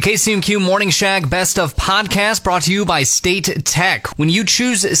KCMQ Morning Shag Best of Podcast brought to you by State Tech. When you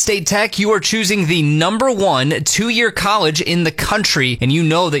choose State Tech, you are choosing the #1 2-year college in the country, and you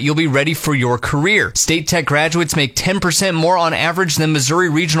know that you'll be ready for your career. State Tech graduates make 10% more on average than Missouri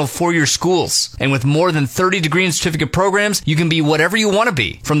regional 4-year schools. And with more than 30 degree and certificate programs, you can be whatever you want to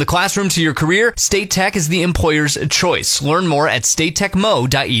be. From the classroom to your career, State Tech is the employer's choice. Learn more at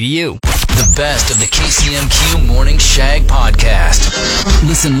statetechmo.edu. The best of the KCMQ Morning Shag podcast.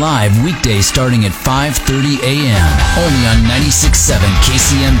 Listen live weekdays starting at 5:30 a.m. Only on 96.7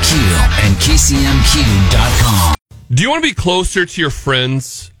 KCMQ and KCMQ.com. Do you want to be closer to your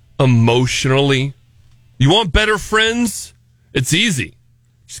friends emotionally? You want better friends? It's easy.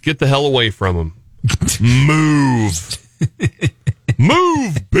 Just get the hell away from them. Move.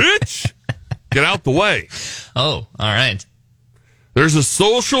 Move, bitch. Get out the way. Oh, all right. There's a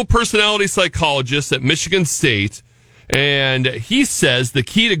social personality psychologist at Michigan State, and he says the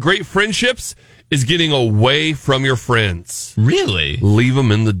key to great friendships is getting away from your friends. Really? Leave them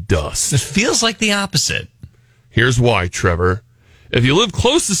in the dust. It feels like the opposite. Here's why, Trevor. If you live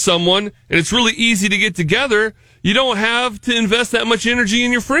close to someone and it's really easy to get together, you don't have to invest that much energy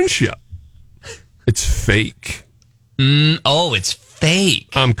in your friendship. It's fake. It's fake.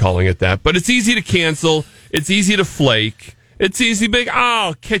 I'm calling it that. But it's easy to cancel. It's easy to flake. It's easy to be,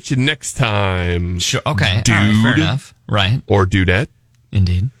 I'll catch you next time. Sure. Okay. Dude. All right, fair enough. Right. Or dudette.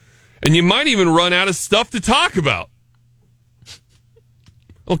 Indeed. And you might even run out of stuff to talk about.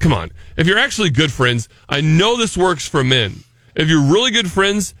 Oh, come on. If you're actually good friends, I know this works for men. If you're really good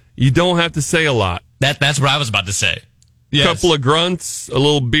friends, you don't have to say a lot. That's what I was about to say. A couple of grunts, a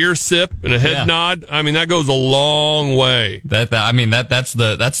little beer sip, and a head nod. I mean, that goes a long way. That's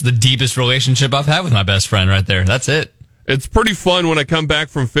the deepest relationship I've had with my best friend right there. That's it. It's pretty fun when I come back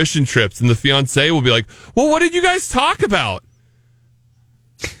from fishing trips and the fiance will be like, well, what did you guys talk about?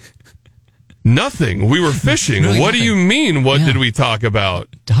 Nothing. We were fishing. Really what nothing. do you mean? What did we talk about?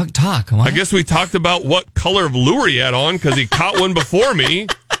 Talk. What? I guess we talked about what color of lure he had on because he caught one before me.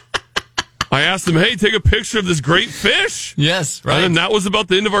 I asked him, hey, take a picture of this great fish. Yes, right. And then that was about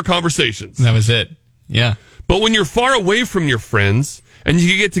the end of our conversations. That was it. Yeah. But when you're far away from your friends and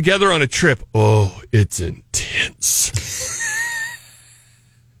you get together on a trip, it's intense.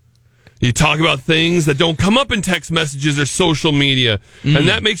 You talk about things that don't come up in text messages or social media, and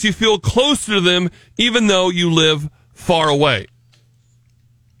that makes you feel closer to them even though you live far away.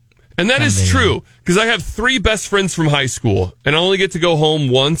 And that is true, because I have 3 best friends from high school, and I only get to go home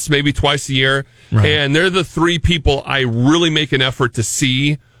once, maybe twice a year, and they're the 3 people I really make an effort to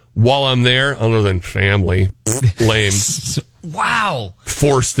see while I'm there, other than family. Lame. Wow.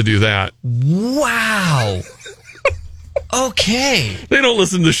 Forced to do that. Wow. Okay. They don't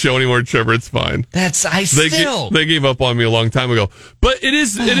listen to the show anymore, Trevor. It's fine. They gave up on me a long time ago. But it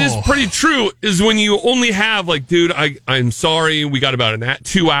is pretty true, is when you only have, like, dude, I'm sorry, we got about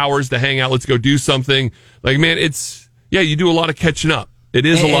 2 hours to hang out, let's go do something. Like, man, you do a lot of catching up. It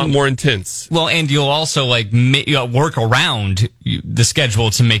is a lot more intense. Well, and you'll also work around the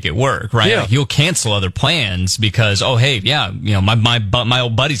schedule to make it work, right? Yeah. Like, you'll cancel other plans because, my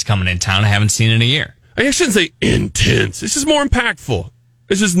old buddy's coming in town. I haven't seen in a year. I shouldn't say intense. It's just more impactful.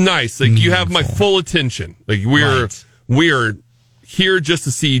 It's just nice. Like, you have my full attention. Like, we are here just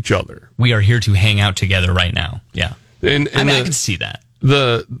to see each other. We are here to hang out together right now. Yeah. And I can see that.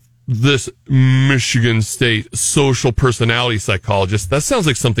 This Michigan State social personality psychologist, that sounds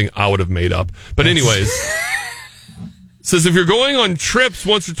like something I would have made up. But anyways, says if you're going on trips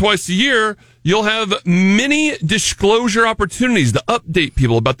once or twice a year, you'll have many disclosure opportunities to update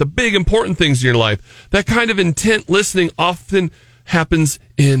people about the big important things in your life. That kind of intent listening often happens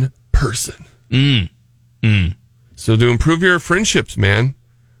in person. So to improve your friendships, man,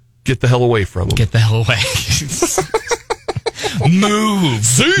 get the hell away from them. Get the hell away. Move.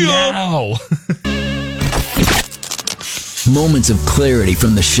 See ya. Now. Moments of clarity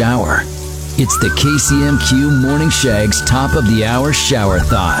from the shower. It's the KCMQ Morning Shag's top of the hour shower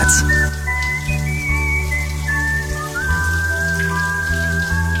thoughts.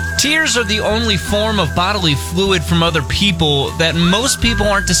 Tears are the only form of bodily fluid from other people that most people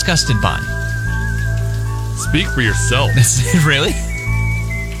aren't disgusted by. Speak for yourself. Really?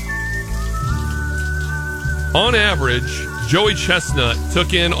 On average, Joey Chestnut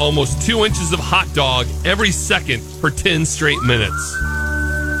took in almost 2 inches of hot dog every second for 10 straight minutes.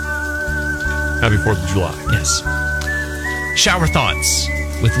 Happy 4th of July. Yes. Shower thoughts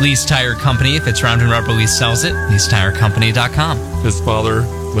with Lee's Tire Company. If it's round and rubber, Lee sells it. Lee'sTireCompany.com. His father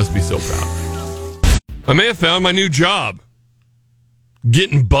must be so proud. I may have found my new job.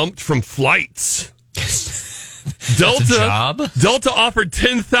 Getting bumped from flights. Delta offered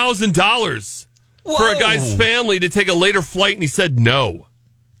 $10,000 for a guy's family to take a later flight, and he said no.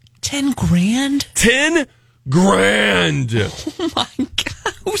 10 grand? 10 grand. Oh my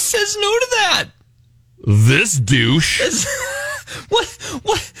God. Who says no to that? This douche.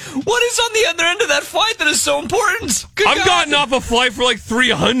 What is on the other end of that flight that is so important? I've gotten off a flight for like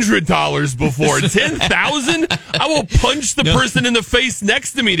 $300 before. 10,000? I will punch the person in the face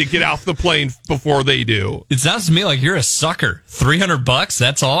next to me to get off the plane before they do. It sounds to me like you're a sucker. $300,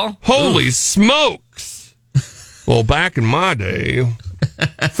 that's all? Holy smokes. Well, back in my day,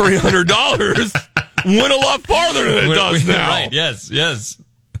 $300 went a lot farther than it does now. Right, yes.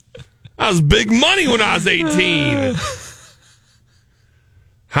 That was big money when I was 18.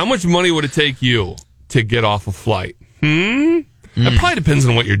 How much money would it take you to get off a flight? It probably depends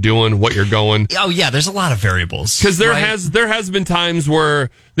on what you're doing, what you're going. Oh, yeah, there's a lot of variables. Because there has been times where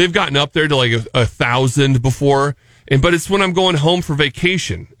they've gotten up there to like 1,000 before, but it's when I'm going home for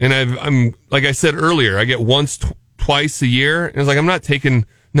vacation. And I'm like I said earlier, I get once, twice a year. And it's like, I'm not taking,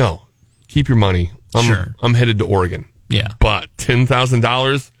 no, keep your money. I'm headed to Oregon. Yeah. But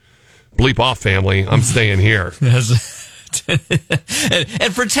 $10,000, bleep off, family. I'm staying here.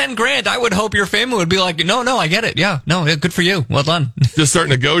 And for 10 grand, I would hope your family would be like, no, I get it. Yeah, no, good for you. Well done. Just start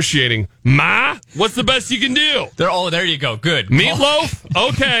negotiating. Ma, what's the best you can do? There you go. Good.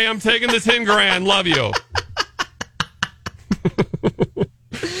 Meatloaf? Okay, I'm taking the 10 grand. Love you.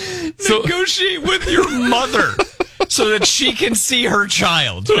 Negotiate with your mother so that she can see her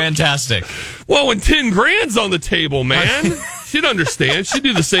child. Fantastic. Well, when 10 grand's on the table, man, she'd understand. She'd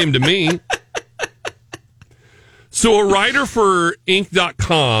do the same to me. So a writer for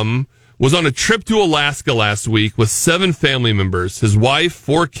Inc.com was on a trip to Alaska last week with 7 family members, his wife,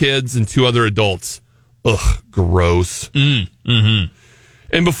 4 kids, and 2 other adults. Ugh, gross. And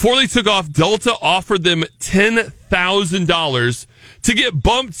before they took off, Delta offered them $10,000 to get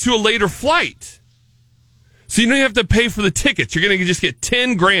bumped to a later flight. So you don't have to pay for the tickets. You're going to just get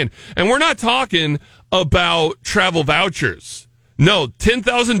 10 grand. And we're not talking about travel vouchers. No,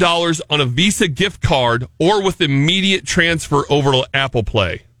 $10,000 on a Visa gift card or with immediate transfer over to Apple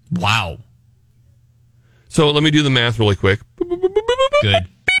Play. Wow. So let me do the math really quick. Good.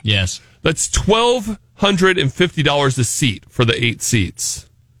 Yes. That's $1,250 a seat for the 8 seats.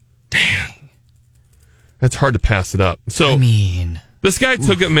 Damn. That's hard to pass it up. So this guy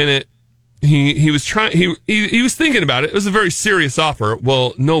took a minute. He was trying. He was thinking about it. It was a very serious offer.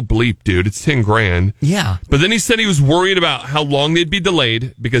 Well, no bleep, dude. It's 10 grand. Yeah. But then he said he was worried about how long they'd be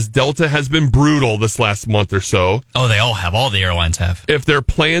delayed because Delta has been brutal this last month or so. Oh, they all have. All the airlines have. If their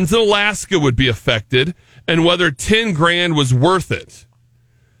plans in Alaska would be affected and whether 10 grand was worth it.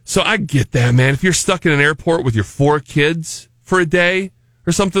 So I get that, man. If you're stuck in an airport with your 4 kids for a day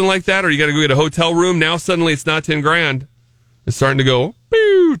or something like that, or you got to go get a hotel room, now suddenly it's not 10 grand. It's starting to go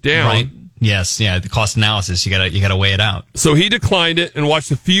down. Right. Yes, yeah, the cost analysis, you gotta weigh it out. So he declined it and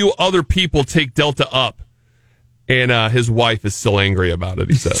watched a few other people take Delta up. And his wife is still angry about it,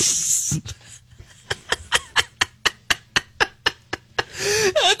 he says.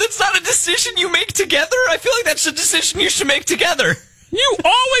 That's not a decision you make together. I feel like that's a decision you should make together. You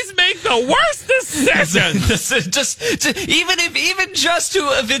always make the worst decisions. Even just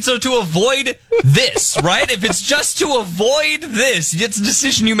to avoid this, right? If it's just to avoid this, it's a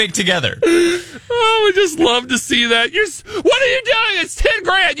decision you make together. Oh, we just love to see that. What are you doing? It's 10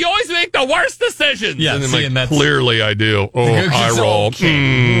 grand. You always make the worst decisions. Yeah, and then like, clearly I do. Oh, I roll.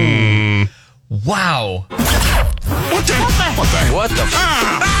 Okay. Wow. What the?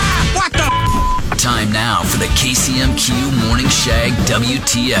 Time now for the KCMQ Morning Shag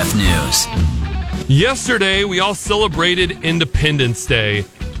WTF News. Yesterday, we all celebrated Independence Day.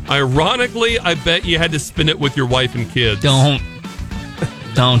 Ironically, I bet you had to spend it with your wife and kids. Don't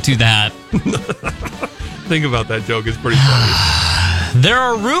do that. Think about that joke. It's pretty funny. There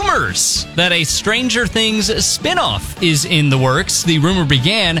are rumors that a Stranger Things spinoff is in the works. The rumor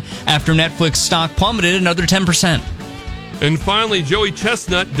began after Netflix stock plummeted another 10%. And finally, Joey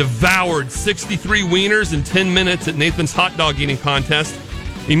Chestnut devoured 63 wieners in 10 minutes at Nathan's hot dog eating contest.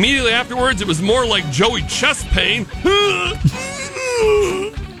 Immediately afterwards, it was more like Joey chest pain. Good.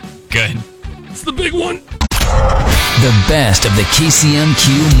 It's the big one. The best of the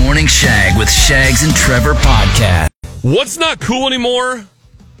KCMQ Morning Shag with Shags and Trevor podcast. What's not cool anymore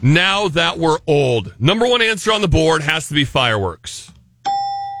now that we're old? Number one answer on the board has to be fireworks.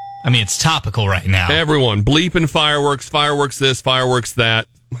 I mean, it's topical right now. Everyone, bleeping fireworks, fireworks this, fireworks that.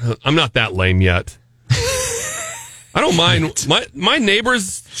 I'm not that lame yet. I don't mind. My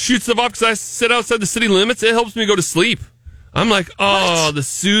neighbors shoot stuff off because I sit outside the city limits. It helps me go to sleep. I'm like, the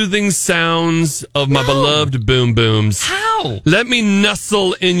soothing sounds of my beloved boom booms. How? Let me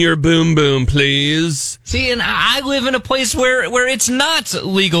nestle in your boom boom, please. See, and I live in a place where it's not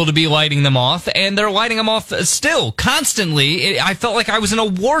legal to be lighting them off, and they're lighting them off still, constantly. I felt like I was in a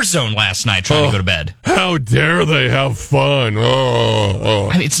war zone last night trying to go to bed. How dare they have fun? I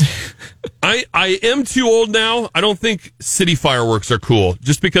mean, it's... I am too old now. I don't think city fireworks are cool,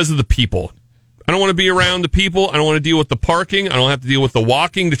 just because of the people. I don't want to be around the people. I don't want to deal with the parking. I don't have to deal with the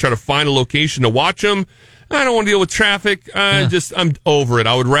walking to try to find a location to watch them. I don't want to deal with traffic. I'm over it.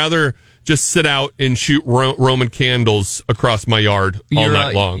 I would rather just sit out and shoot Roman candles across my yard all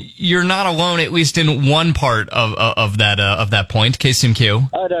night long. You're not alone, at least in one part of that point. KCMQ.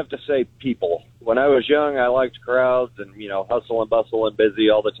 I'd have to say people. When I was young, I liked crowds and, hustle and bustle and busy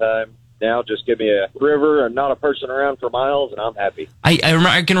all the time. Now, just give me a river and not a person around for miles, and I'm happy.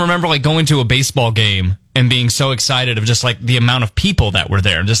 I can remember going to a baseball game and being so excited of just the amount of people that were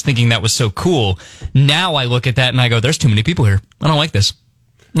there, and just thinking that was so cool. Now I look at that and I go, "There's too many people here. I don't like this.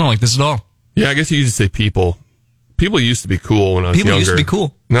 I don't like this at all." Yeah, I guess you used to say people. People used to be cool when I was younger. People used to be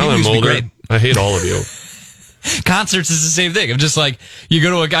cool. Now that I'm older, I hate all of you. Concerts is the same thing. I'm just you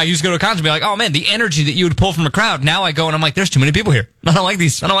go to a guy used to go to a concert and be like, "Oh man, the energy that you would pull from a crowd." Now I go and I'm like, "There's too many people here. I don't like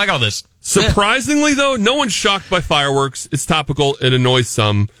these. I don't like all this." Surprisingly, though, no one's shocked by fireworks. It's topical. It annoys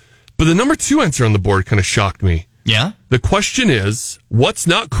some. But the number 2 answer on the board kind of shocked me. Yeah? The question is, what's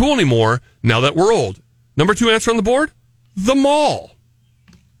not cool anymore now that we're old? Number 2 answer on the board? The mall.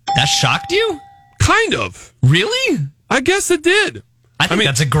 That shocked you? Kind of. Really? I guess it did. I think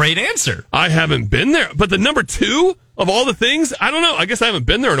that's a great answer. I haven't been there. But the number 2 of all the things, I don't know. I guess I haven't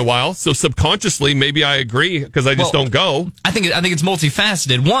been there in a while. So subconsciously, maybe I agree because I just don't go. I think it's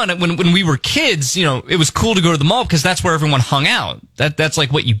multifaceted. One, when we were kids, it was cool to go to the mall because that's where everyone hung out. That's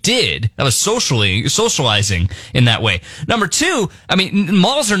what you did. That was socializing in that way. Number 2,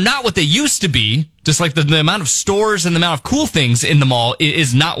 malls are not what they used to be. Just the amount of stores and the amount of cool things in the mall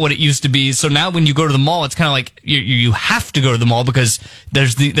is not what it used to be. So now when you go to the mall, it's kind of like you have to go to the mall because there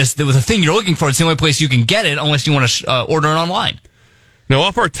was a thing you're looking for. It's the only place you can get it unless you want to order it online. Now,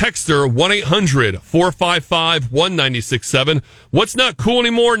 off our texter, 1-800-455-1967. What's not cool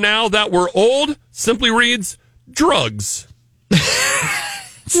anymore now that we're old? Simply reads, drugs.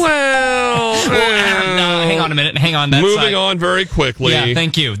 Well, hang on a minute. Hang on. Moving on very quickly. Yeah,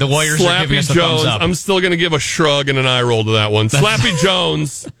 thank you. The Warriors are giving us a Jones, thumbs up. I'm still going to give a shrug and an eye roll to that one. Slappy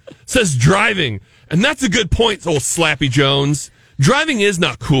Jones says driving. And that's a good point, old Slappy Jones. Driving is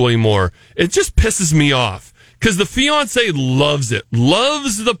not cool anymore. It just pisses me off. Because the fiance loves it.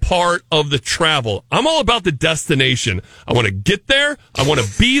 Loves the part of the travel. I'm all about the destination. I want to get there. I want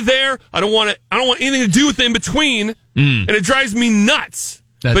to be there. I don't want anything to do with the in between. And it drives me nuts.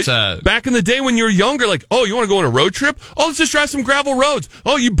 But back in the day when you were younger, you want to go on a road trip? Oh, let's just drive some gravel roads.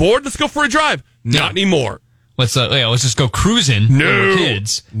 Oh, you bored? Let's go for a drive. Not anymore. Let's just go cruising with the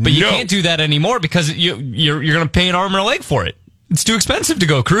kids. But you can't do that anymore because you're going to pay an arm and a leg for it. It's too expensive to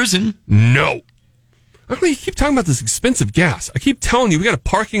go cruising. No. I don't know, you keep talking about this expensive gas. I keep telling you, we got a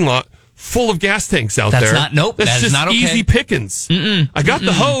parking lot full of gas tanks out there. That's just not okay. Easy pickings. I got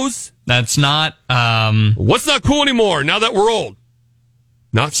the hose. That's not. What's not cool anymore now that we're old?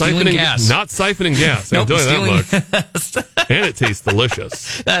 Not siphoning gas. Not siphoning gas. Nope, I'm telling you that much. And it tastes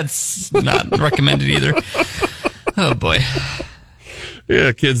delicious. That's not recommended either. Oh, boy.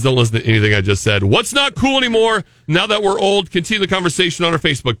 Yeah, kids, don't listen to anything I just said. What's not cool anymore now that we're old? Continue the conversation on our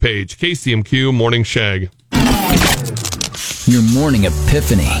Facebook page, KCMQ Morning Shag. Your morning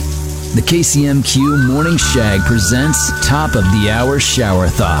epiphany. The KCMQ Morning Shag presents Top of the Hour Shower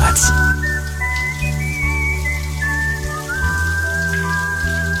Thoughts.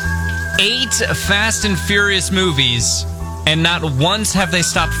 Eight Fast and Furious movies, and not once have they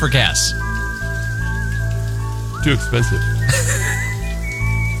stopped for gas. Too expensive.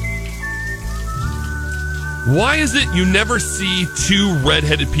 Why is it you never see two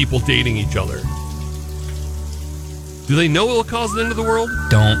redheaded people dating each other? Do they know it will cause the end of the world?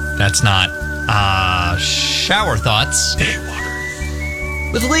 Don't. That's not. Shower thoughts.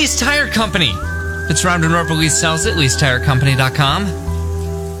 Daywalkers. With Lee's Tire Company. It's Round and Rubber. Lease sells it. Lee'sTireCompany.com.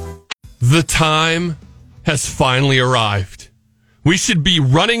 The time has finally arrived. We should be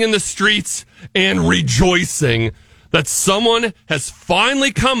running in the streets and rejoicing that someone has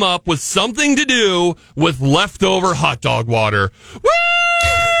finally come up with something to do with leftover hot dog water.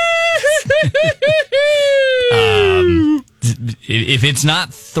 If it's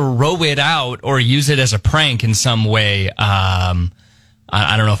not throw it out or use it as a prank in some way, I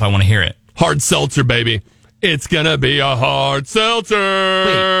don't know if I want to hear it. Hard seltzer, baby. It's going to be a hard seltzer.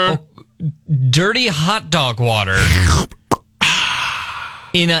 Wait, dirty hot dog water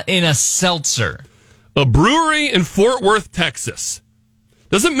In a seltzer. A brewery in Fort Worth, Texas.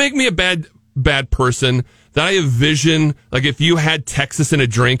 Doesn't make me a bad person that I envision, like, if you had Texas in a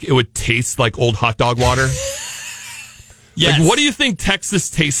drink, it would taste like old hot dog water. Yes. Like, what do you think Texas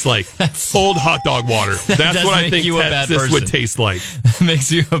tastes like? Old hot dog water. That's what I think Texas would taste like. That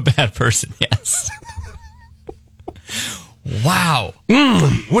makes you a bad person, yes. Wow.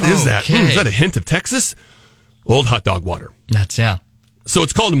 What is that? Is that a hint of Texas? Old hot dog water. Yeah. So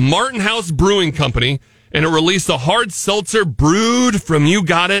it's called Martin House Brewing Company, and it released a hard seltzer brewed from, you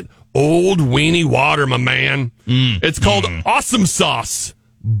got it, old weenie water, my man. It's called Awesome Sauce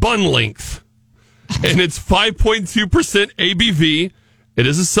Bun Length. And it's 5.2% ABV. It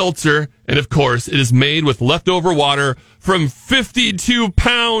is a seltzer. And, of course, it is made with leftover water from 52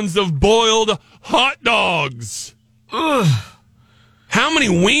 pounds of boiled hot dogs. Ugh. How many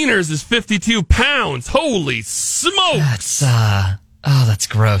wieners is 52 pounds? Holy smokes. That's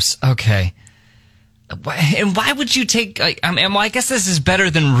gross. Okay. And why would you take, I guess this is better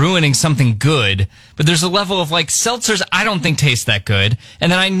than ruining something good, but there's a level of, like, seltzers I don't think taste that good,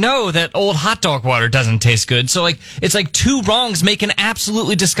 and then I know that old hot dog water doesn't taste good, so, like, it's like two wrongs make an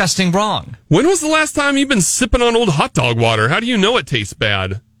absolutely disgusting wrong. When was the last time you've been sipping on old hot dog water? How do you know it tastes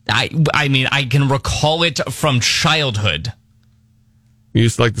bad? I mean, I can recall it from childhood. You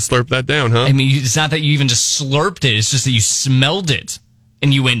just like to slurp that down, huh? I mean, it's not that you even just slurped it, it's just that you smelled it,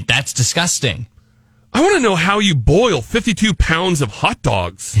 and you went, that's disgusting. I want to know how you boil 52 pounds of hot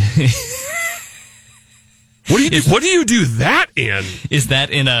dogs. What do you do that in? Is that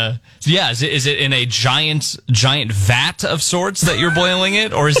in a... Yeah, is it in a giant vat of sorts that you're boiling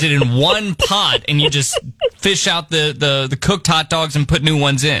it? Or is it in one pot and you just fish out the cooked hot dogs and put new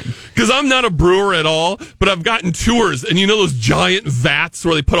ones in? Because I'm not a brewer at all, but I've gotten tours, and you know those giant vats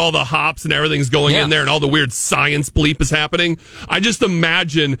where they put all the hops and everything's going in there and all the weird science bleep is happening? I just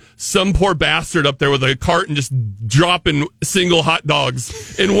imagine some poor bastard up there with a cart and just dropping single hot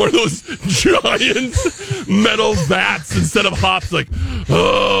dogs in one of those giant metal vats instead of hops, like,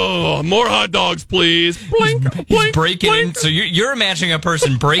 oh, more hot dogs, please. Blink, He's breaking in. So you're imagining a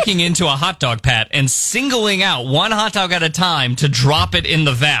person breaking into a hot dog pat and singling out one hot dog at a time to drop it in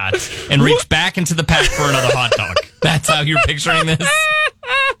the vat and reach back into the pack for another hot dog. That's how you're picturing this?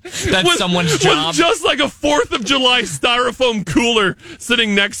 That's someone's job. With just like a 4th of July styrofoam cooler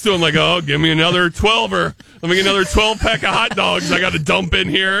sitting next to him, like, oh, give me another 12er. Let me get another 12-pack of hot dogs I got to dump in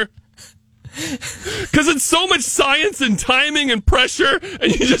here. Because it's so much science and timing and pressure,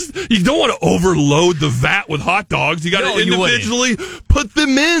 and you don't want to overload the vat with hot dogs. You got to individually put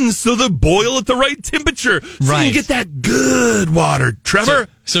them in so they boil at the right temperature, so you get that good water. Trevor.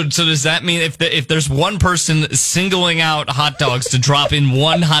 So does that mean if there's one person singling out hot dogs to drop in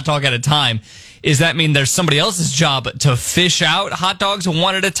one hot dog at a time, does that mean there's somebody else's job to fish out hot dogs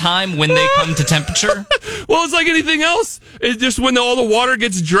one at a time when they come to temperature? Well, it's like anything else. It's just when all the water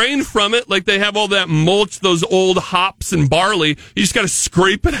gets drained from it, like they have all that mulch, those old hops and barley, you just got to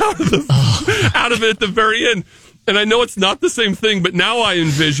scrape it out of it at the very end. And I know it's not the same thing, but now I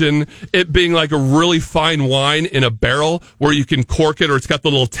envision it being like a really fine wine in a barrel where you can cork it, or it's got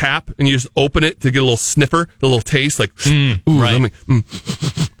the little tap, and you just open it to get a little sniffer, a little taste, like, right.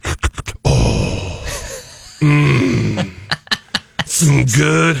 Some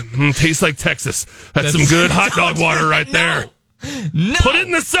good, tastes like Texas. That's some good hot dog water right there. No. Put it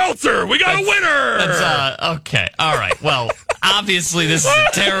in the seltzer. We got a winner. That's okay. All right. Well, obviously this is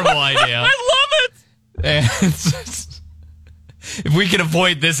a terrible idea. I love it. And if we can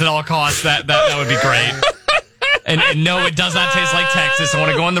avoid this at all costs, that would be great. And no, it does not taste like Texas. I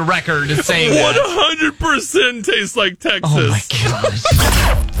want to go on the record as saying 100% tastes like Texas. Oh my gosh.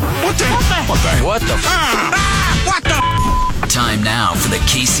 What the? Time now for the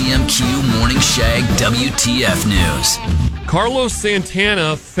KCMQ Morning Shag WTF News. Carlos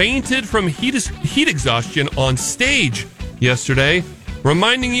Santana fainted from heat exhaustion on stage yesterday,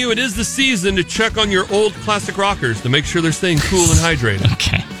 reminding you it is the season to check on your old classic rockers to make sure they're staying cool and hydrated.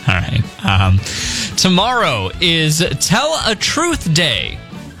 Okay, all right. Tomorrow is Tell a Truth Day.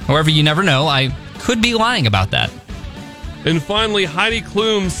 However, you never know. I could be lying about that. And finally, Heidi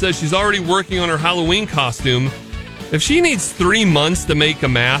Klum says she's already working on her Halloween costume. If she needs 3 months to make a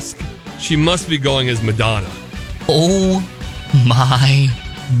mask, she must be going as Madonna. Oh my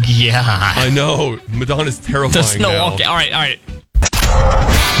God. I know. Madonna's terrifying now. Okay, all right.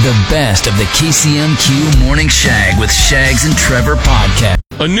 The best of the KCMQ Morning Shag with Shags and Trevor podcast.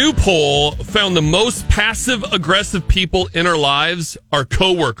 A new poll found the most passive-aggressive people in our lives are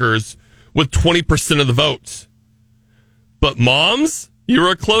coworkers with 20% of the votes. But moms You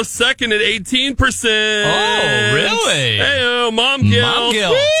were a close second at 18%. Oh, really? Hey, mom guilt. Mom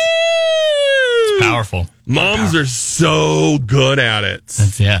guilt. Woo! It's powerful. Moms are so good at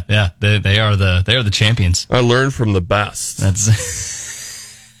it. Yeah. They are the champions. I learned from the best.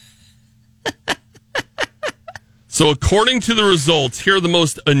 So according to the results, here are the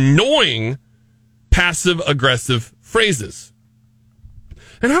most annoying passive-aggressive phrases.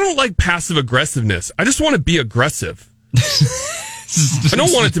 And I don't like passive-aggressiveness. I just want to be aggressive. I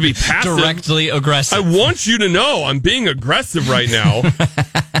don't want it to be passive. Directly aggressive. I want you to know I'm being aggressive right now.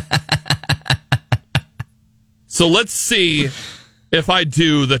 So let's see if I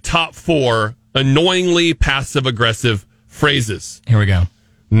do the top 4 annoyingly passive-aggressive phrases. Here we go.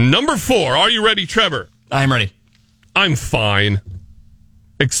 Number 4. Are you ready, Trevor? I'm ready. I'm fine.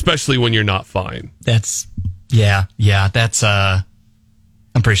 Especially when you're not fine. That's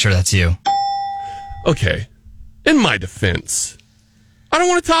I'm pretty sure that's you. Okay. In my defense, I don't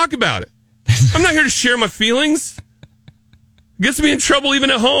want to talk about it. I'm not here to share my feelings. It gets me in trouble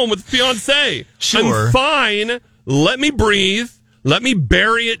even at home with the fiance. Sure. I'm fine. Let me breathe. Let me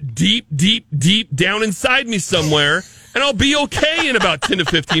bury it deep, deep, deep down inside me somewhere, and I'll be okay in about 10 to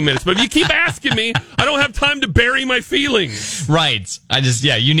 15 minutes. But if you keep asking me, I don't have time to bury my feelings. Right.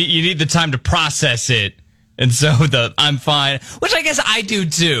 You need the time to process it. And so I'm fine, which I guess I do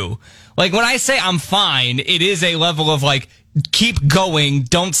too. Like when I say I'm fine, it is a level of like, keep going,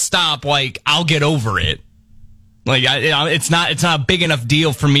 don't stop, like I'll get over it. Like it's not a big enough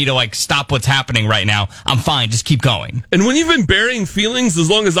deal for me to like stop what's happening right now. I'm fine, just keep going. And when you've been burying feelings as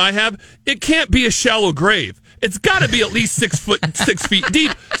long as I have, it can't be a shallow grave. It's got to be at least 6 feet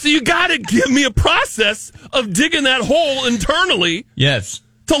deep. So you got to give me a process of digging that hole internally. Yes.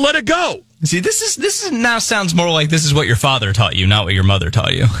 To let it go. See, this is now sounds more like this is what your father taught you, not what your mother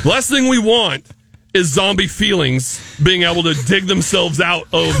taught you. Last thing we want is zombie feelings being able to dig themselves out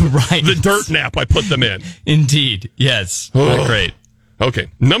of the dirt nap I put them in. Indeed. Yes. Great.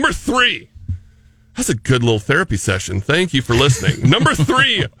 Okay. Number 3. That's a good little therapy session. Thank you for listening. Number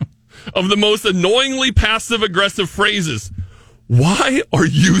 3 of the most annoyingly passive-aggressive phrases. Why are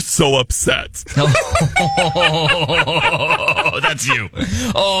you so upset? Oh, that's you.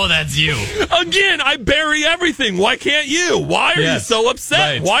 Oh, that's you. Again, I bury everything. Why can't you? Why are you so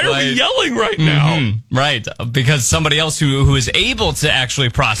upset? Right, Why are we yelling right now? Mm-hmm. Right. Because somebody else who is able to actually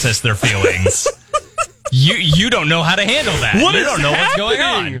process their feelings, you don't know how to handle that. You don't know what's going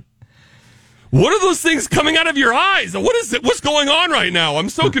on. What are those things coming out of your eyes? What is it? What's going on right now? I'm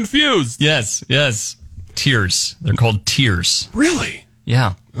so confused. Yes. Tears. They're called tears. Really?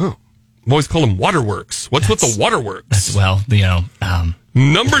 Yeah. Oh. I've always called them waterworks. What's with the waterworks?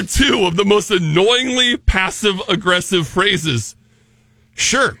 Number 2 of the most annoyingly passive-aggressive phrases.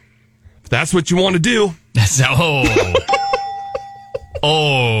 Sure. If that's what you want to do.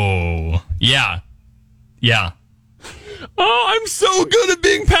 Yeah. Oh, I'm so good at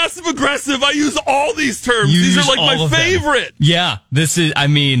being passive-aggressive. I use all these terms. These are like my favorite. Yeah.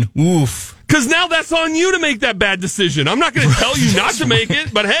 Oof. Because now that's on you to make that bad decision. I'm not going to tell you not to make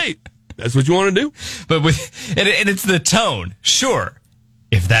it, but hey, that's what you want to do. But and it's the tone. Sure,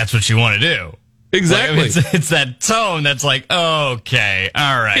 if that's what you want to do. Exactly. Like, it's that tone that's like, okay,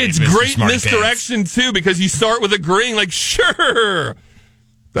 all right. It's great misdirection, too, because you start with agreeing, like, sure,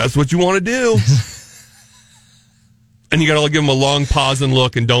 that's what you want to do. And you got to give them a long pause and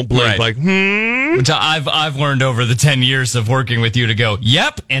look and don't blink, like, Which I've learned over the 10 years of working with you to go,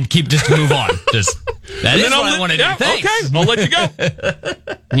 yep, and just move on. That is what I want to do. Thanks. Okay, I'll let you go.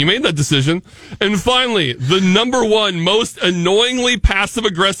 You made that decision. And finally, the number 1 most annoyingly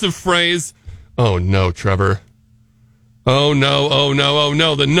passive-aggressive phrase. Oh, no, Trevor. Oh, no.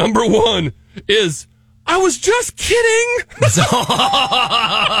 The number 1 is, I was just kidding.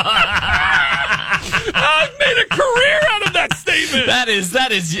 I've made a career out of that statement. That is,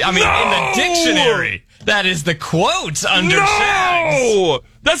 in the dictionary, that is the quote under Shags.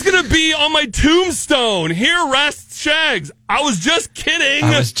 That's going to be on my tombstone. Here rests Shags. I was just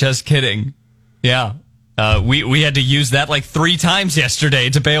kidding. Yeah. We had to use that like 3 times yesterday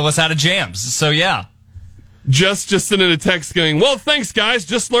to bail us out of jams. So, yeah. Just sent in a text going, well, thanks, guys.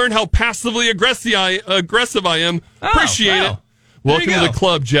 Just learned how passively aggressive I am. Appreciate it. Welcome to the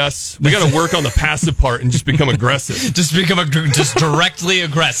club, Jess. We got to work on the passive part and just become aggressive. just directly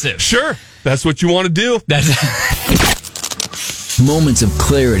aggressive. Sure. That's what you want to do. Moments of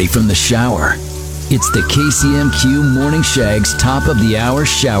clarity from the shower. It's the KCMQ Morning Shag's top of the hour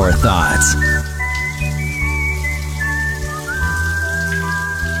shower thoughts.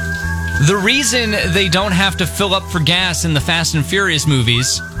 The reason they don't have to fill up for gas in the Fast and Furious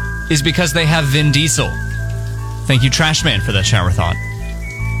movies is because they have Vin Diesel. Thank you, Trash Man, for that shower thought.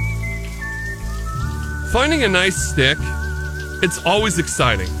 finding a nice stick, it's always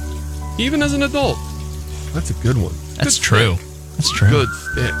exciting, even as an adult. That's a good one. That's true. That's true. Good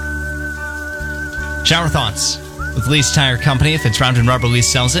stick. Shower thoughts with Lease Tire Company. If it's round and rubber, Lease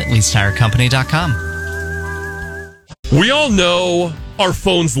sells it. LeaseTireCompany.com. We all know our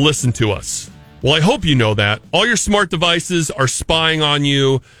phones listen to us. Well, I hope you know that. All your smart devices are spying on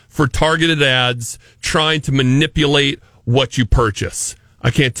you for targeted ads, trying to manipulate what you purchase. I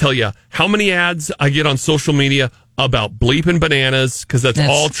can't tell you how many ads I get on social media about bleeping bananas, because that's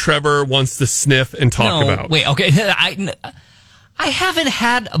all Trevor wants to sniff and talk about. Wait, okay. I haven't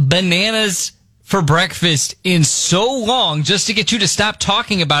had bananas for breakfast in so long just to get you to stop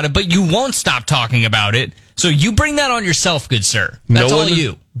talking about it, but you won't stop talking about it. So you bring that on yourself, good sir. That's all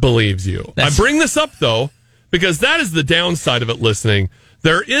you. Believes you. I bring this up, though, because that is the downside of it listening.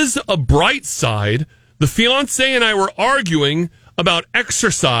 There is a bright side. The fiance and I were arguing about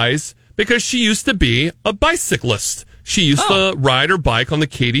exercise because she used to be a bicyclist. She used to ride her bike on the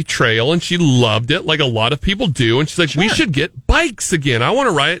Katy Trail, and she loved it like a lot of people do. And she's like, we should get bikes again. I want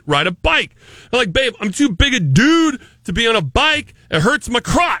to ride a bike. I'm like, babe, I'm too big a dude to be on a bike. It hurts my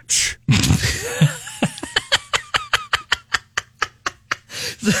crotch.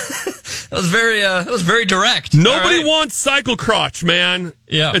 That was very direct. Nobody wants cycle crotch, man.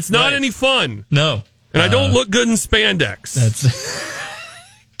 Yeah, it's not any fun. No, and I don't look good in spandex.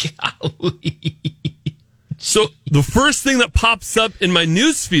 That's golly. So the first thing that pops up in my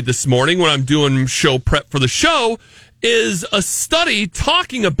newsfeed this morning when I'm doing show prep for the show is a study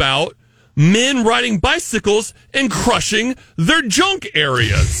talking about men riding bicycles and crushing their junk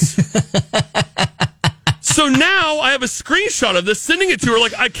areas. So now I have a screenshot of this, sending it to her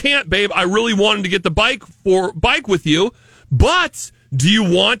like, I can't, babe. I really wanted to get the bike with you, but do you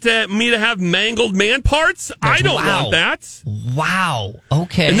want me to have mangled man parts? I don't want that. Wow.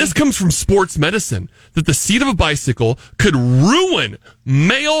 Okay. And this comes from sports medicine, that the seat of a bicycle could ruin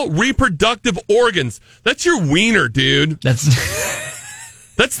male reproductive organs. That's your wiener, dude. That's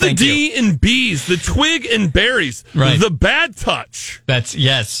the D in bees, the twig and berries, the bad touch.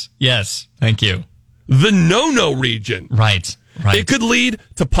 Yes. Thank you. The no-no region. Right. It could lead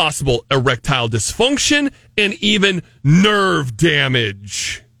to possible erectile dysfunction and even nerve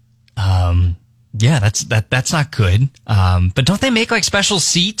damage. Yeah, that's not good. But don't they make like special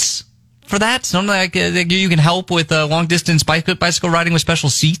seats for that? Something like you can help with long distance bicycle riding with special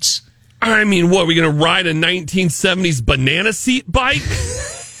seats? I mean, what, are we going to ride a 1970s banana seat bike?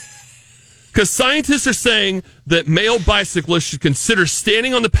 Because scientists are saying that male bicyclists should consider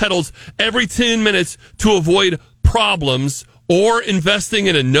standing on the pedals every 10 minutes to avoid problems, or investing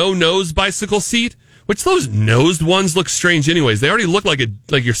in a no-nose bicycle seat, which those nosed ones look strange anyways. They already look like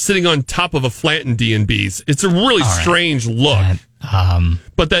you're sitting on top of a flattened D&B's. It's a really strange look.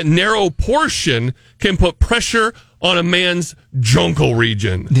 But that narrow portion can put pressure on a man's junkle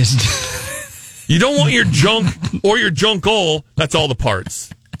region. You don't want your junk or your junkle. That's all the parts.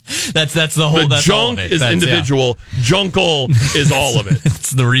 That's the whole. The junk is individual. Yeah. Junkle is all of it.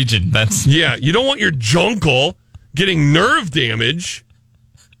 It's the region. You don't want your junkle getting nerve damage.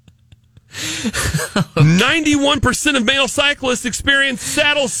 91% of male cyclists experience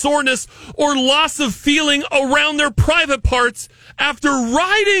saddle soreness or loss of feeling around their private parts after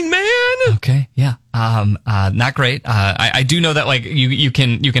riding, man. Okay, yeah. Not great. I do know that like you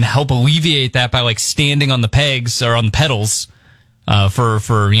can help alleviate that by like standing on the pegs or on the pedals. For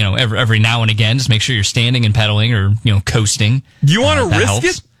every now and again, just make sure you're standing and pedaling or coasting. You want to risk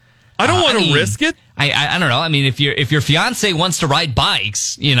it? I don't want to risk it. I don't know. I mean, if your fiance wants to ride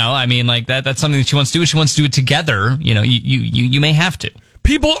bikes, that's something that she wants to do. She wants to do it together. You may have to.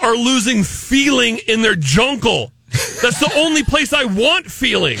 People are losing feeling in their junkle. That's the only place I want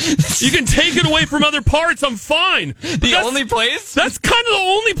feeling. You can take it away from other parts. I'm fine. The only place? That's kind of the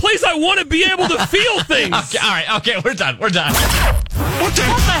only place I want to be able to feel things. Okay, all right. Okay, we're done. What the?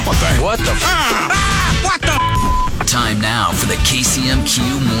 Time now for the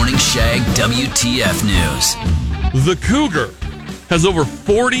KCMQ Morning Shag WTF News. The cougar has over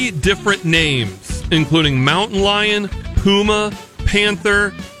 40 different names, including mountain lion, puma,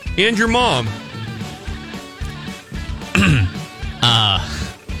 panther, and your mom.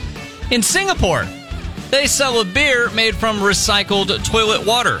 In Singapore, they sell a beer made from recycled toilet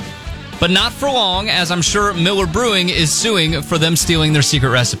water. But not for long, as I'm sure Miller Brewing is suing for them stealing their secret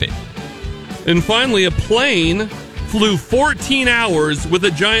recipe. And finally, a plane flew 14 hours with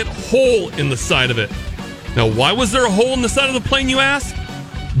a giant hole in the side of it. Now, why was there a hole in the side of the plane, you ask?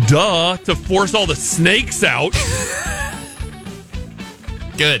 Duh, to force all the snakes out.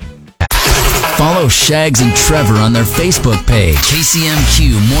 Good. Follow Shags and Trevor on their Facebook page,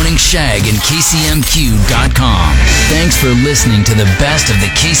 KCMQ Morning Shag and KCMQ.com. Thanks for listening to the best of the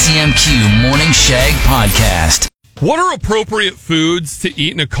KCMQ Morning Shag podcast. What are appropriate foods to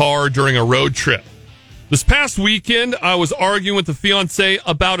eat in a car during a road trip? This past weekend, I was arguing with the fiance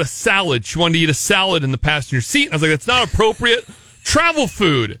about a salad. She wanted to eat a salad in the passenger seat. I was like, that's not appropriate travel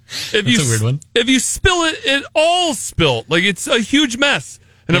food. That's a weird one. If you spill it, it all spilt. Like, it's a huge mess.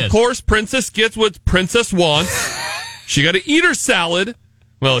 And of course, Princess gets what Princess wants. She got to eat her salad.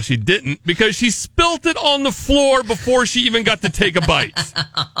 Well, she didn't, because she spilt it on the floor before she even got to take a bite.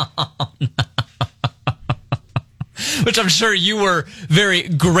 Which I'm sure you were very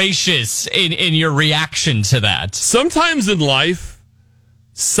gracious in your reaction to that. Sometimes in life,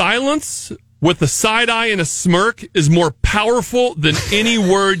 silence with a side eye and a smirk is more powerful than any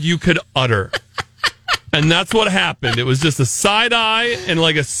word you could utter. And that's what happened. It was just a side eye and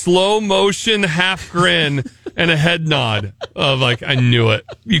like a slow motion half grin and a head nod of like, I knew it.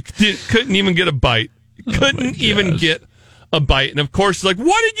 You couldn't even get a bite. You couldn't even get a bite. And of course, she's like,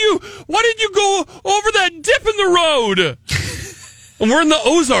 why did you go over that dip in the road? And we're in the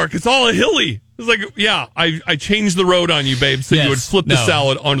Ozark. It's all a hilly. It's like, yeah, I changed the road on you, babe, so you would flip the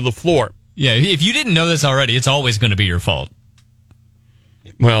salad onto the floor. Yeah, if you didn't know this already, it's always going to be your fault.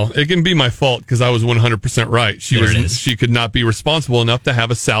 Well, it can be my fault because I was 100% right. She could not be responsible enough to have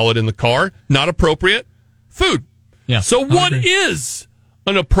a salad in the car. Not appropriate food. Yeah. So what is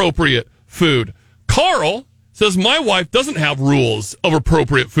an appropriate food? Carl says my wife doesn't have rules of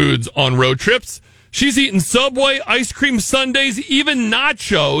appropriate foods on road trips. She's eaten Subway, ice cream sundaes, even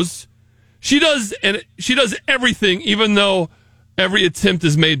nachos. She does everything, even though every attempt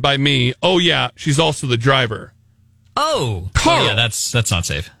is made by me. Oh yeah, she's also the driver. Oh, Carl, yeah, that's not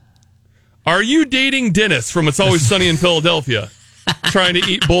safe. Are you dating Dennis from It's Always Sunny in Philadelphia? Trying to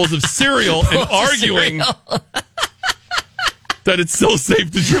eat bowls of cereal and arguing that it's still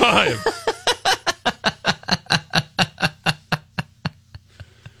safe to drive.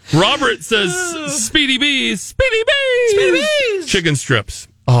 Robert says, Speedy Bees. Chicken strips.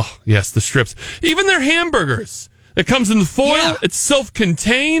 Oh, yes, the strips. Even their hamburgers. It comes in foil. Yeah. It's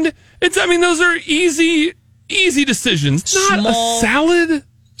self-contained. Those are easy decisions. Not a salad.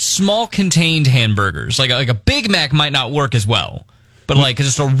 Small contained hamburgers. Like a Big Mac might not work as well. But like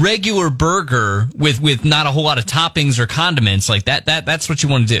just a regular burger with not a whole lot of toppings or condiments, like that's what you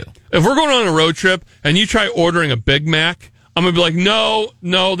want to do. If we're going on a road trip and you try ordering a Big Mac, I'm going to be like, no,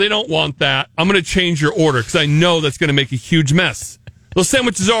 they don't want that. I'm going to change your order because I know that's going to make a huge mess. Those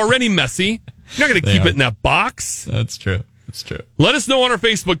sandwiches are already messy. You're not going to keep it in that box. That's true. Let us know on our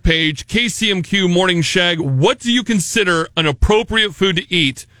Facebook page, KCMQ Morning Shag, what do you consider an appropriate food to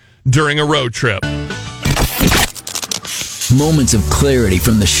eat during a road trip? Moments of clarity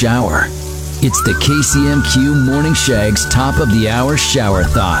from the shower. It's the KCMQ Morning Shag's top of the hour shower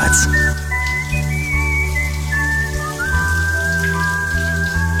thoughts.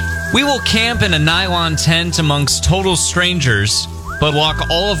 We will camp in a nylon tent amongst total strangers, but lock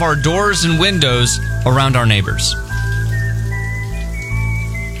all of our doors and windows around our neighbors.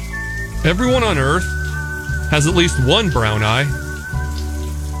 Everyone on Earth has at least one brown eye.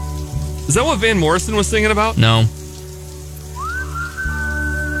 Is that what Van Morrison was singing about? No.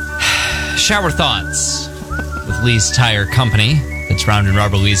 Shower thoughts with Lee's Tire Company. It's Round and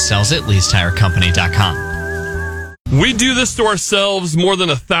Rubber. Lee's sells it. Lee'sTireCompany.com. We do this to ourselves more than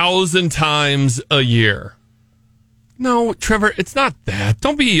 1,000 times a year. No, Trevor, it's not that.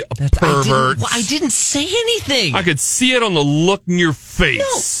 Don't be a pervert. I didn't say anything. I could see it on the look in your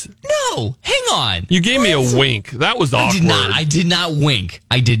face. No, hang on. You gave me a wink. That was awkward. I did not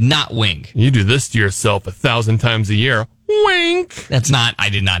wink. You do this to yourself 1,000 times a year. Wink. I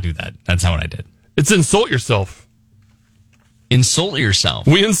did not do that. That's not what I did. It's insult yourself. Insult yourself.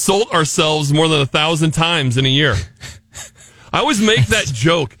 We insult ourselves more than 1,000 times in a year. I always make that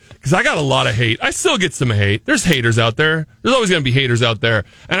joke because I got a lot of hate. I still get some hate. There's haters out there. There's always going to be haters out there.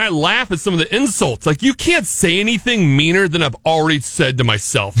 And I laugh at some of the insults. Like, you can't say anything meaner than I've already said to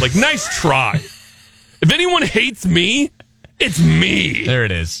myself. Like, nice try. If anyone hates me, it's me. There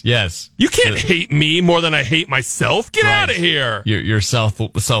it is. Yes. You can't hate me more than I hate myself. Get out of here. Your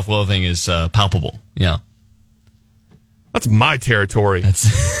self-loathing is palpable. Yeah. That's my territory.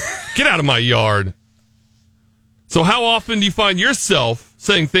 Get out of my yard. So how often do you find yourself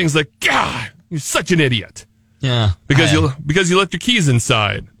saying things like, God, you're such an idiot? Yeah. Because you left your keys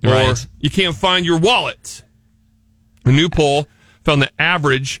inside. Right. Or you can't find your wallet. A new poll found the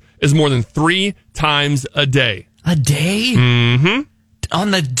average is more than 3 times a day. A day? Mm-hmm.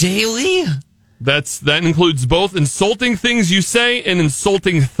 On the daily? That includes both insulting things you say and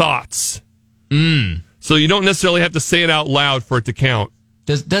insulting thoughts. So you don't necessarily have to say it out loud for it to count.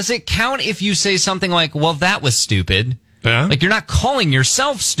 Does it count if you say something like, well, that was stupid? Yeah. Like, you're not calling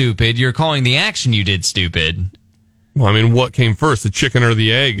yourself stupid, you're calling the action you did stupid. Well, I mean, what came first, the chicken or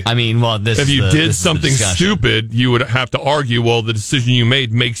the egg? I mean, well, if you did something stupid, you would have to argue, well, the decision you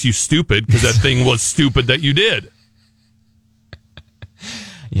made makes you stupid because that thing was stupid that you did.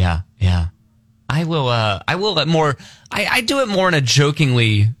 Yeah. I do it more in a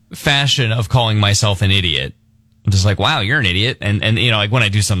jokingly fashion of calling myself an idiot. I'm just like, wow, you're an idiot. And like when I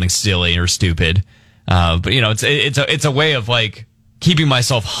do something silly or stupid. But it's a way of like keeping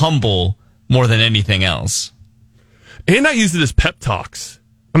myself humble more than anything else. And I use it as pep talks.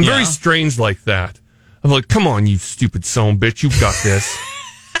 I'm very strange like that. I'm like, come on, you stupid son of a bitch. You've got this.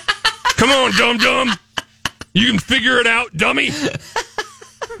 Come on, dum-dum. You can figure it out, dummy.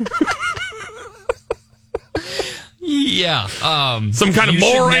 Yeah. Some kind of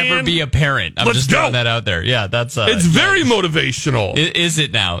moron. Should never be a parent. I'm just throwing that out there. Yeah, that's... it's very motivational. Is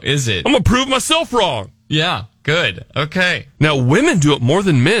it now? Is it? I'm going to prove myself wrong. Yeah, good. Okay. Now, women do it more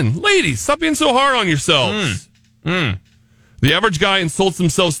than men. Ladies, stop being so hard on yourselves. The average guy insults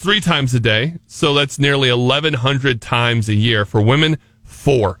themselves 3 times a day, so that's nearly 1,100 times a year. For women,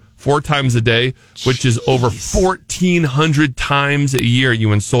 4 times a day, which is over 1,400 times a year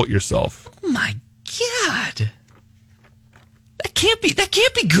you insult yourself. Oh my God. That can't be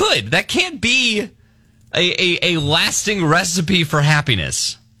good. That can't be a lasting recipe for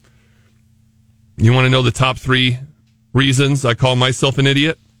happiness. You want to know the top 3 reasons I call myself an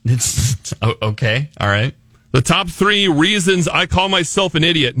idiot? Okay. All right. The top 3 reasons I call myself an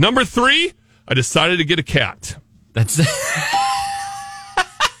idiot. Number 3, I decided to get a cat. That's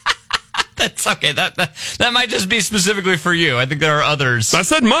okay. That might just be specifically for you. I think there are others. I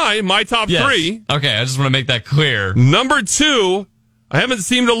said my top 3. Okay, I just want to make that clear. Number 2, I haven't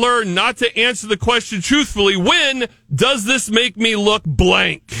seemed to learn not to answer the question truthfully. When does this make me look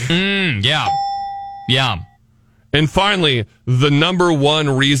blank? Yeah. And finally, the number 1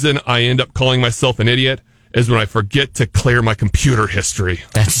 reason I end up calling myself an idiot is when I forget to clear my computer history.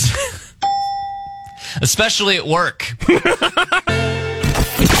 That's especially at work.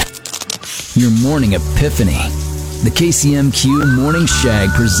 Your morning epiphany. The KCMQ Morning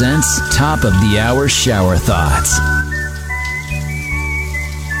Shag presents Top of the Hour Shower Thoughts.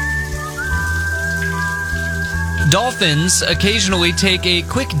 Dolphins occasionally take a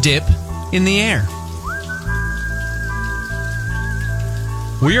quick dip in the air.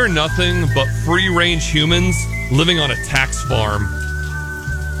 We are nothing but free-range humans living on a tax farm.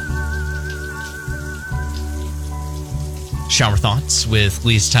 Shower thoughts with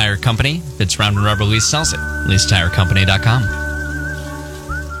Lee's Tire Company. If it's round and rubber, Lee sells it.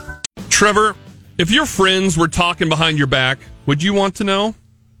 Lee'sTireCompany.com. Trevor, if your friends were talking behind your back, would you want to know?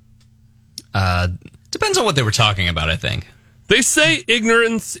 Depends on what they were talking about, I think. They say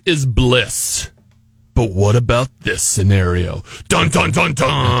ignorance is bliss. But what about this scenario? Dun, dun, dun, dun.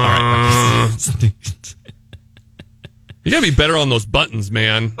 All right. You gotta be better on those buttons,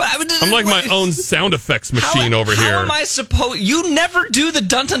 man. I'm like my own sound effects machine over here. How am I supposed... You never do the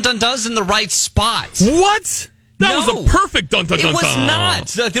dun, dun, dun, duns in the right spot. What? That was a perfect dun, dun, dun, dun. It was not.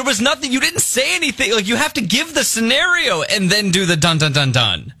 There was nothing. You didn't say anything. Like, you have to give the scenario and then do the dun, dun, dun,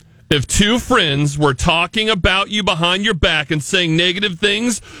 dun. If 2 friends were talking about you behind your back and saying negative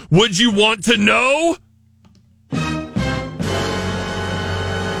things, would you want to know?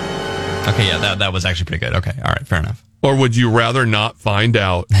 Okay, yeah, that was actually pretty good. Okay, all right, fair enough. Or would you rather not find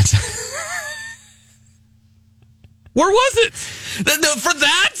out? Where was it? For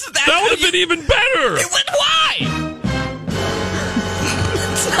that would have been even better. Why?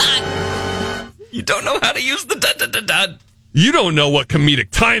 It's not. You don't know how to use the dun, dun, dun, dun. You don't know what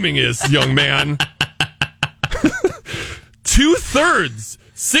comedic timing is, young man. 2/3,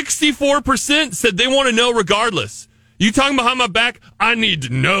 64% said they want to know regardless. You talking behind my back? I need to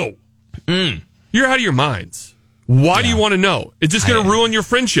know. You're out of your minds. Why do you want to know? It's just going to ruin your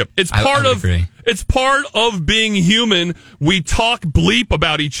friendship. It's part of being human. We talk bleep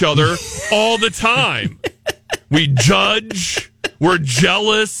about each other all the time. We judge. We're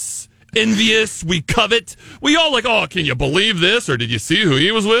jealous, envious. We covet. We all like, oh, can you believe this? Or did you see who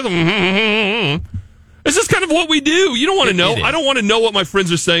he was with? It's just kind of what we do. You don't want to know. I don't want to know what my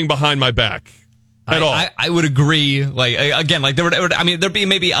friends are saying behind my back. At all. I would agree. Like, again, like there'd be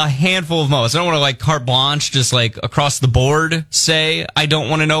maybe a handful of moments. I don't want to like carte blanche, just like across the board say I don't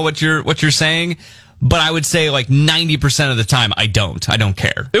want to know what you're saying. But I would say like 90% of the time I don't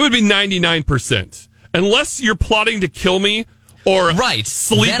care. It would be 99%, unless you're plotting to kill me or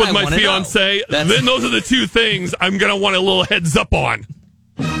sleep then with my fiance. Then those are the 2 things I'm gonna want a little heads up on.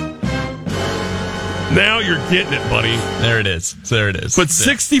 Now you're getting it, buddy. There it is. But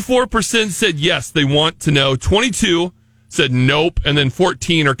 64% said yes, they want to know. 22 said nope, and then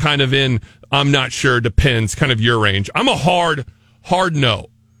 14 are kind of in, I'm not sure, depends, kind of your range. I'm a hard no.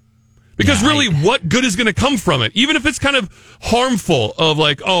 Because really, what good is going to come from it? Even if it's kind of harmful of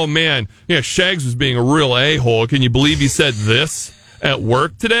like, oh man, Shags was being a real a-hole. Can you believe he said this at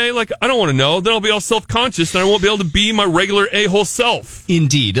work today? Like, I don't want to know. Then I'll be all self-conscious and I won't be able to be my regular a-hole self.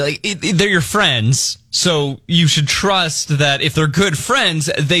 Indeed. Like, they're your friends, so you should trust that if they're good friends,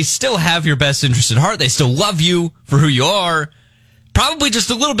 they still have your best interest at heart. They still love you for who you are. Probably just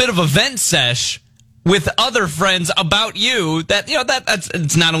a little bit of a vent sesh with other friends about you that's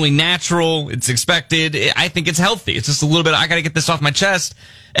it's not only natural, it's expected. I think it's healthy. It's just a little bit, I got to get this off my chest.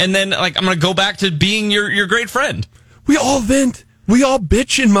 And then like, I'm going to go back to being your great friend. We all vent. We all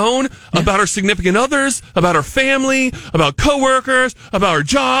bitch and moan about our significant others, about our family, about coworkers, about our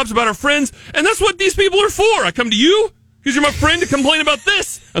jobs, about our friends. And that's what these people are for. I come to you because you're my friend to complain about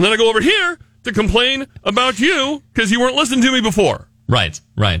this. And then I go over here to complain about you because you weren't listening to me before. Right.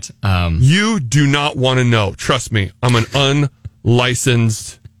 You do not want to know. Trust me. I'm an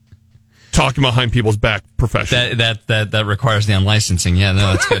unlicensed talking behind people's back professional. That requires the unlicensing. Yeah,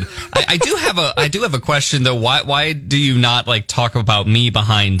 no, that's good. I do have a question though. Why do you not like talk about me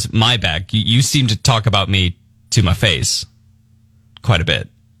behind my back? You seem to talk about me to my face quite a bit,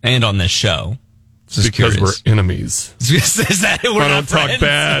 and on this show. Just because curious. We're enemies. Is that we're I don't talk friends?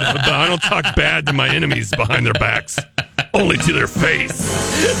 bad. I don't talk bad to my enemies behind their backs. Only to their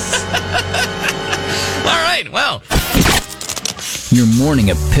face. All right, well. Your morning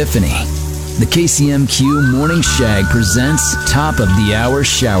epiphany. The KCMQ Morning Shag presents Top of the Hour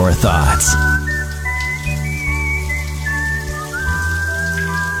Shower Thoughts.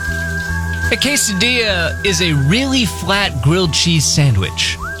 A quesadilla is a really flat grilled cheese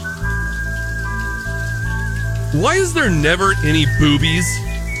sandwich. Why is there never any boobies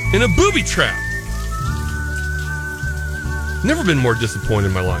in a booby trap? Never been more disappointed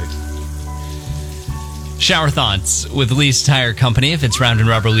in my life. Shower thoughts with Lee's Tire Company. If it's round and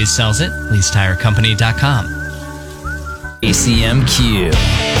rubber, Lee sells it. Lee'sTireCompany.com. KCMQ.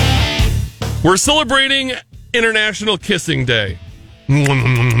 We're celebrating International Kissing Day. Stop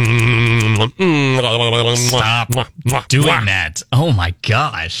doing that. Oh my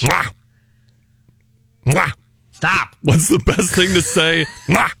gosh. Stop. What's the best thing to say?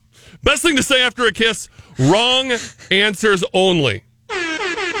 Best thing to say after a kiss? Wrong answers only.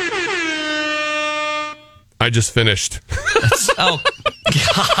 I just finished. Oh,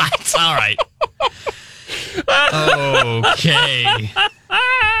 God. All right. Okay.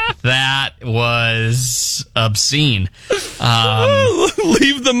 That was obscene.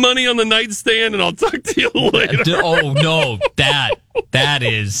 Leave the money on the nightstand and I'll talk to you later. Oh, no. That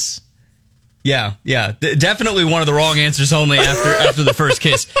is... Yeah. Definitely one of the wrong answers only after the first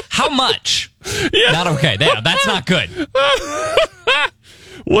kiss. How much? Yeah. Not okay. That's not good.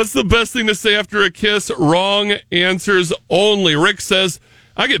 What's the best thing to say after a kiss? Wrong answers only. Rick says,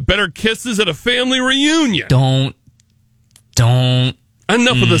 I get better kisses at a family reunion. Don't.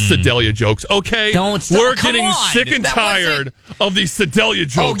 Enough of the Sedalia jokes, okay? We're getting sick and tired of these Sedalia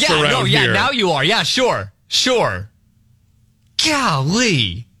jokes around here. Now you are. Yeah, sure.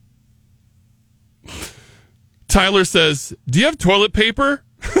 Golly. Tyler says, do you have toilet paper?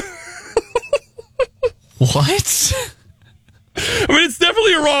 What? I mean, it's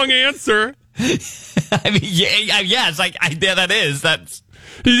definitely a wrong answer. I mean, yes, that is. That's.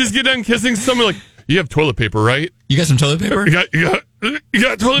 You just get done kissing someone like, you have toilet paper, right? You got some toilet paper? You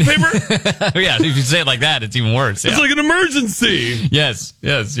got toilet paper? Yeah, if you say it like that, it's even worse. It's like an emergency. Yes,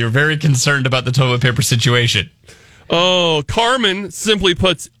 you're very concerned about the toilet paper situation. Oh, Carmen simply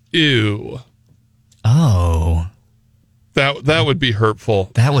puts, ew. Oh. That would be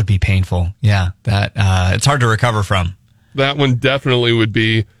hurtful. That would be painful. Yeah, that it's hard to recover from. That one definitely would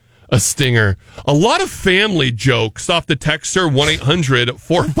be a stinger. A lot of family jokes off the texter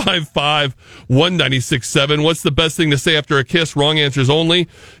 1-800-455-1967. What's the best thing to say after a kiss? Wrong answers only.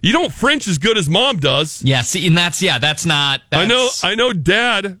 You don't French as good as mom does. Yeah, see, and that's not. I know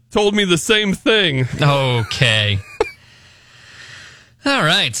Dad told me the same thing. Okay. All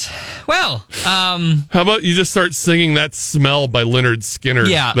right. Well, how about you just start singing That Smell by Leonard Skinner?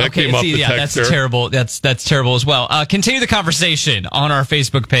 Yeah, that came off the texter. That's terrible. That's terrible as well. Continue the conversation on our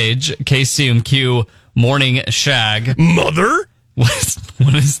Facebook page, KCMQ Morning Shag. Mother?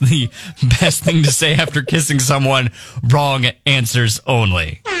 What is the best thing to say after kissing someone? Wrong answers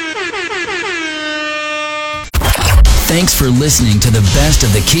only. Thanks for listening to the best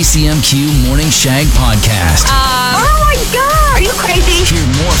of the KCMQ Morning Shag podcast. my God! Are you crazy? Hear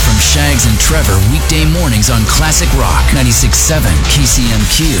more from Shags and Trevor weekday mornings on Classic Rock 96.7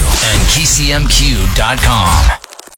 KCMQ and KCMQ.com.